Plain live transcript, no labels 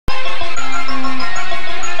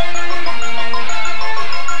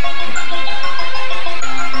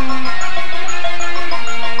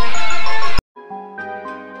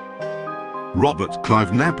Robert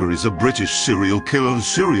Clive Napper is a British serial killer,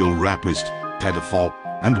 serial rapist, pedophile,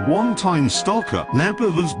 and one-time stalker.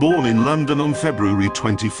 Napper was born in London on February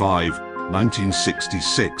 25,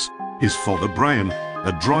 1966. His father, Brian,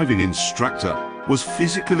 a driving instructor, was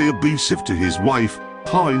physically abusive to his wife,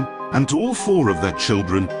 Pine, and to all four of their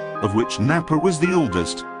children, of which Napper was the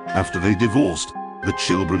oldest. After they divorced, the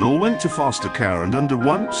children all went to foster care and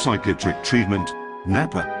underwent psychiatric treatment.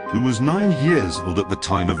 Napper, who was 9 years old at the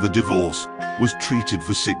time of the divorce, was treated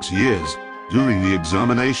for 6 years. During the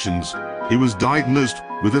examinations, he was diagnosed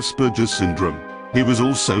with Asperger's syndrome. He was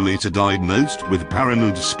also later diagnosed with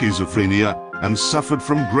paranoid schizophrenia and suffered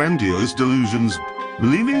from grandiose delusions,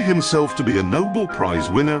 believing himself to be a Nobel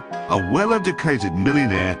Prize winner, a well-educated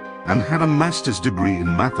millionaire, and had a master's degree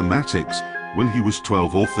in mathematics. When he was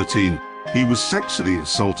 12 or 13, he was sexually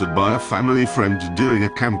assaulted by a family friend during a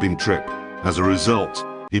camping trip. As a result,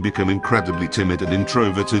 he became incredibly timid and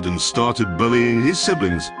introverted and started bullying his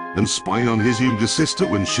siblings and spying on his younger sister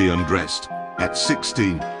when she undressed. At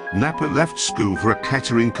 16, Napper left school for a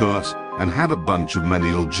catering course and had a bunch of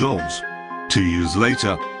menial jobs. 2 years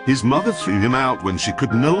later, his mother threw him out when she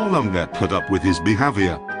could no longer put up with his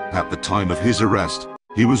behavior. At the time of his arrest,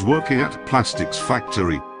 he was working at a plastics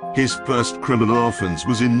factory. His first criminal offense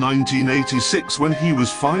was in 1986 when he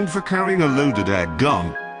was fined for carrying a loaded air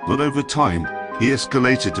gun, but over time, he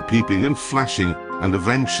escalated to peeping and flashing, and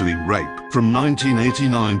eventually rape. From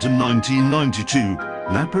 1989 to 1992,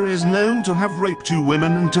 Napper is known to have raped 2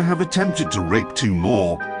 women and to have attempted to rape 2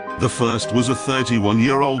 more. The first was a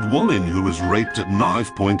 31-year-old woman who was raped at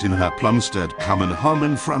knife point in her Plumstead common home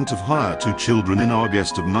in front of her 2 children in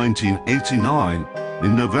August of 1989.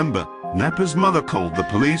 In November, Napper's mother called the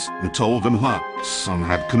police and told them her son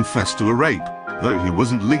had confessed to a rape, though he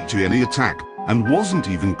wasn't linked to any attack and wasn't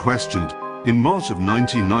even questioned. In March of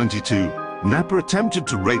 1992, Napper attempted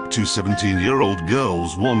to rape 2 17-year-old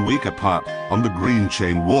girls 1 week apart on the Green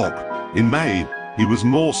Chain Walk. In May, he was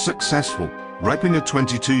more successful, raping a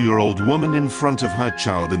 22-year-old woman in front of her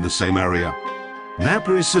child in the same area.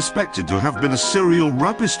 Napper is suspected to have been a serial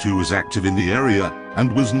rapist who was active in the area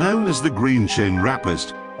and was known as the Green Chain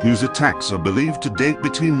Rapist, whose attacks are believed to date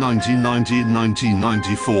between 1990 and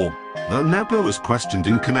 1994. Though Napper was questioned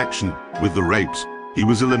in connection with the rapes, he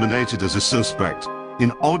was eliminated as a suspect.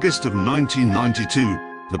 In August of 1992,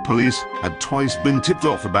 the police had twice been tipped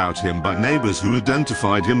off about him by neighbors who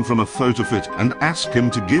identified him from a photo fit and asked him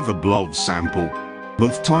to give a blood sample.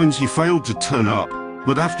 Both times he failed to turn up,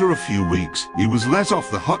 but after a few weeks, he was let off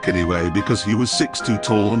the hook anyway because he was 6'2"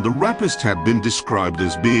 tall and the rapist had been described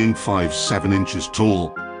as being 5'7" inches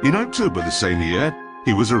tall. In October the same year,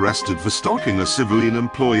 he was arrested for stalking a civilian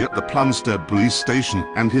employee at the Plumstead police station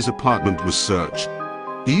and his apartment was searched.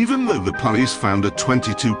 Even though the police found a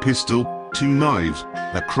 .22 pistol, 2 knives,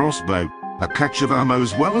 a crossbow, a cache of ammo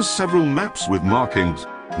as well as several maps with markings,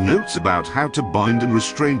 notes about how to bind and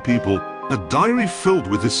restrain people, a diary filled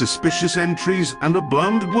with the suspicious entries and a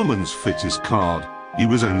blonde woman's fitness card, he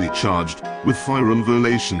was only charged with firearm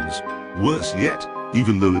violations. Worse yet,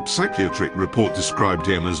 even though the psychiatric report described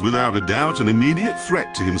him as without a doubt an immediate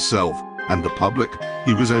threat to himself and the public,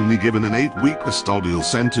 he was only given an 8-week custodial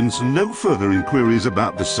sentence and no further inquiries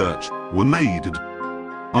about the search were made.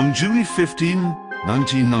 On July 15,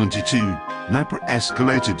 1992, Napper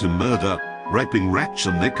escalated to murder, raping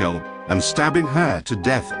Rachel Nicholl and stabbing her to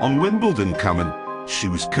death on Wimbledon Common. She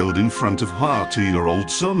was killed in front of her 2-year-old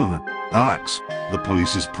son. Alex, the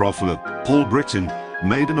police's profiler, Paul Britton,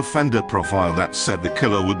 made an offender profile that said the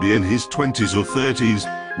killer would be in his 20s or 30s,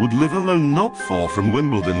 would live alone not far from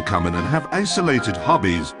Wimbledon Common and have isolated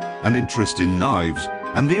hobbies, an interest in knives,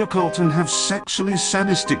 and the occult and have sexually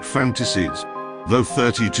sadistic fantasies. Though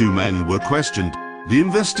 32 men were questioned, the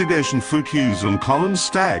investigation focused on Colin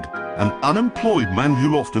Stagg, an unemployed man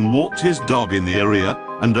who often walked his dog in the area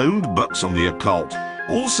and owned books on the occult.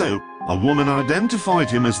 Also, a woman identified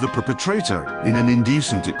him as the perpetrator in an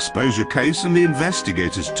indecent exposure case and the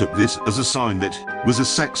investigators took this as a sign that he was a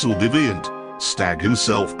sexual deviant. Stagg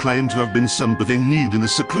himself claimed to have been sunbathing nude in a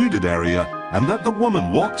secluded area and that the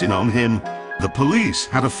woman walked in on him. The police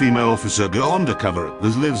had a female officer go undercover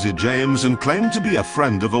as Lizzie James and claimed to be a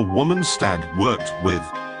friend of a woman Stagg worked with.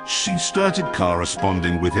 She started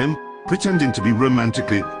corresponding with him, pretending to be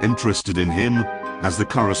romantically interested in him. As the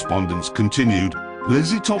correspondence continued,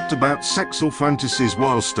 Lizzie talked about sexual fantasies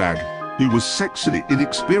while Stagg, who was sexually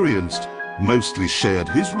inexperienced, mostly shared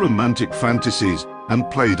his romantic fantasies and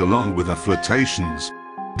played along with her flirtations.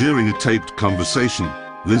 During a taped conversation,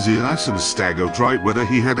 Lizzie asked Stagg outright whether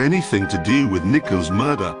he had anything to do with Nicholl's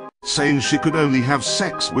murder, saying she could only have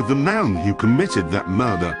sex with the man who committed that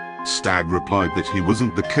murder. Stagg replied that he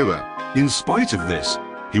wasn't the killer, In spite of this,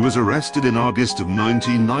 he was arrested in August of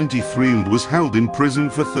 1993 and was held in prison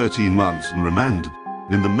for 13 months and remanded.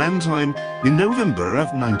 In the meantime, in November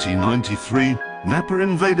of 1993, Napa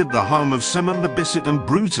invaded the home of Samantha Bissett and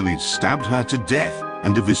brutally stabbed her to death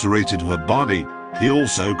and eviscerated her body. He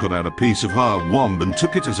also cut out a piece of her womb and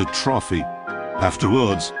took it as a trophy.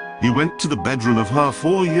 Afterwards, he went to the bedroom of her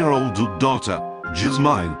 4-year-old daughter,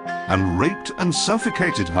 Jasmine, and raped and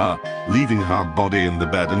suffocated her, leaving her body in the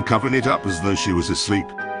bed and covering it up as though she was asleep,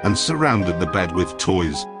 and surrounded the bed with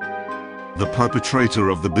toys. The perpetrator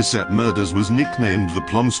of the Bissett murders was nicknamed the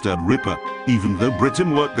Plumstead Ripper, even though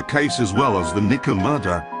Britton worked the case as well as the Nickel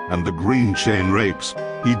murder and the Green Chain rapes.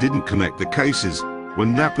 He didn't connect the cases.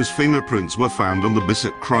 When Napa's fingerprints were found on the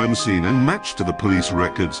Bissett crime scene and matched to the police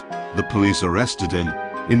records, the police arrested him.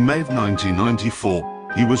 In May of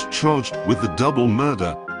 1994, he was charged with the double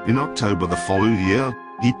murder. In October the following year,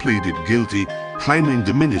 he pleaded guilty, claiming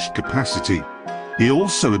diminished capacity. He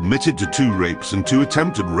also admitted to 2 rapes and 2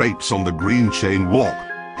 attempted rapes on the Green Chain Walk,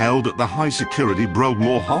 held at the high-security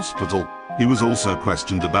Broadmoor Hospital. He was also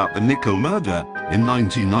questioned about the Nickel murder in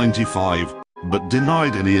 1995, but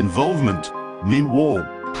denied any involvement.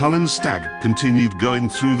 Meanwhile, Cullen Stagg continued going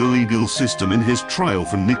through the legal system in his trial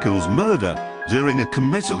for Nickel's murder. During a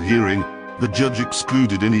committal hearing, the judge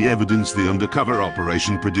excluded any evidence the undercover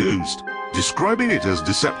operation produced, describing it as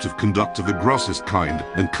deceptive conduct of the grossest kind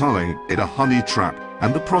and calling it a honey trap,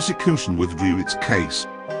 and the prosecution withdrew its case.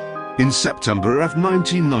 In September of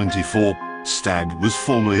 1994, Stagg was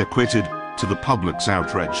formally acquitted. To the public's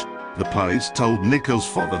outrage, the police told Nickel's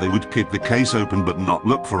father they would keep the case open but not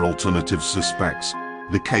look for alternative suspects.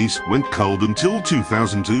 The case went cold until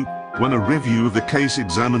 2002, when a review of the case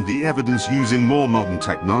examined the evidence using more modern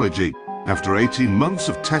technology. After 18 months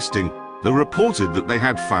of testing, they reported that they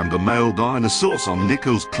had found a male dinosaur on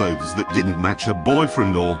Nickel's clothes that didn't match her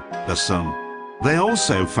boyfriend or her son. They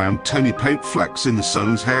also found tiny paint flecks in the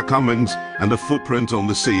son's hair combings and a footprint on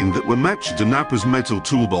the scene that were matched to Napa's metal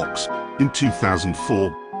toolbox. In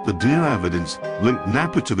 2004, the DNA evidence linked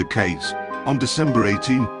Napa to the case. On December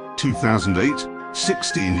 18, 2008,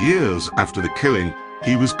 16 years after the killing,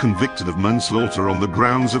 he was convicted of manslaughter on the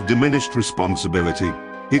grounds of diminished responsibility.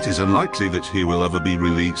 It is unlikely that he will ever be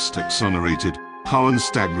released exonerated. Cullen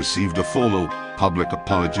Stagg received a formal, public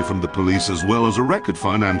apology from the police as well as a record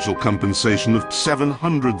financial compensation of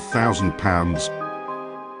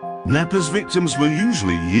 £700,000. Napa's victims were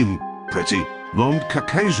usually young, pretty, blonde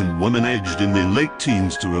Caucasian women aged in their late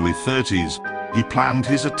teens to early 30s. He planned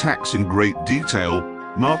his attacks in great detail,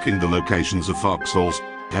 marking the locations of foxholes,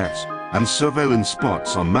 deaths, and surveillance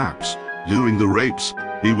spots on maps. During the rapes,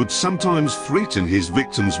 he would sometimes threaten his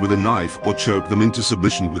victims with a knife or choke them into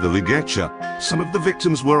submission with a ligature. Some of the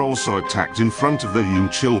victims were also attacked in front of their young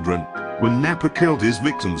children. When Napa killed his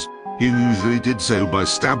victims, he usually did so by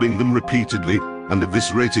stabbing them repeatedly and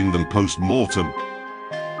eviscerating them post-mortem.